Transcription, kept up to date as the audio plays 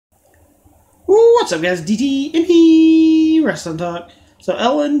What's up, guys? DTMP Wrestling Talk. So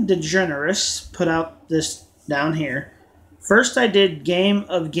Ellen DeGeneres put out this down here. First I did Game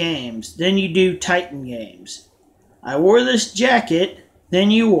of Games, then you do Titan Games. I wore this jacket, then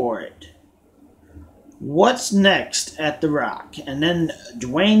you wore it. What's next at The Rock? And then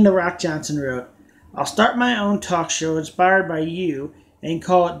Dwayne "The Rock" Johnson wrote, I'll start my own talk show inspired by you and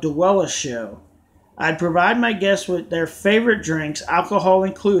call it Dwella Show. I'd provide my guests with their favorite drinks, alcohol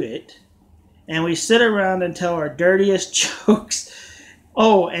included, and we sit around and tell our dirtiest jokes.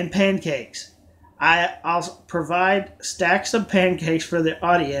 Oh, and pancakes. I'll provide stacks of pancakes for the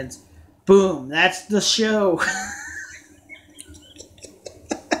audience. Boom, that's the show.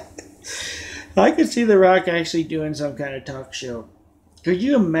 I could see The Rock actually doing some kind of talk show. Could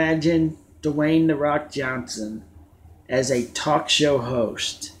you imagine Dwayne "The Rock" Johnson as a talk show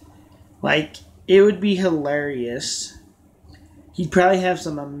host? Like, it would be hilarious. He'd probably have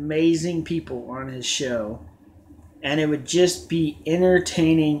some amazing people on his show, and it would just be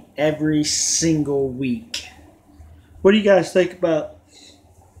entertaining every single week. What do you guys think about...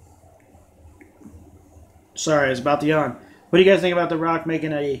 Sorry, I was about to yawn. What do you guys think about The Rock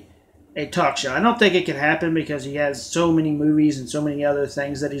making a talk show? I don't think it can happen because he has so many movies and so many other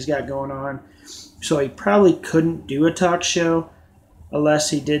things that he's got going on. So he probably couldn't do a talk show unless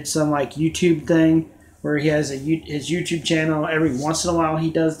he did some like YouTube thing where he has his YouTube channel. Every once in a while he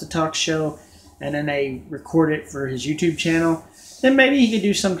does the talk show and then they record it for his YouTube channel. Then maybe he could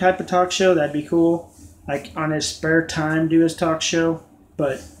do some type of talk show. That'd be cool. Like on his spare time do his talk show.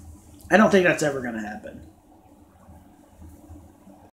 But I don't think that's ever going to happen.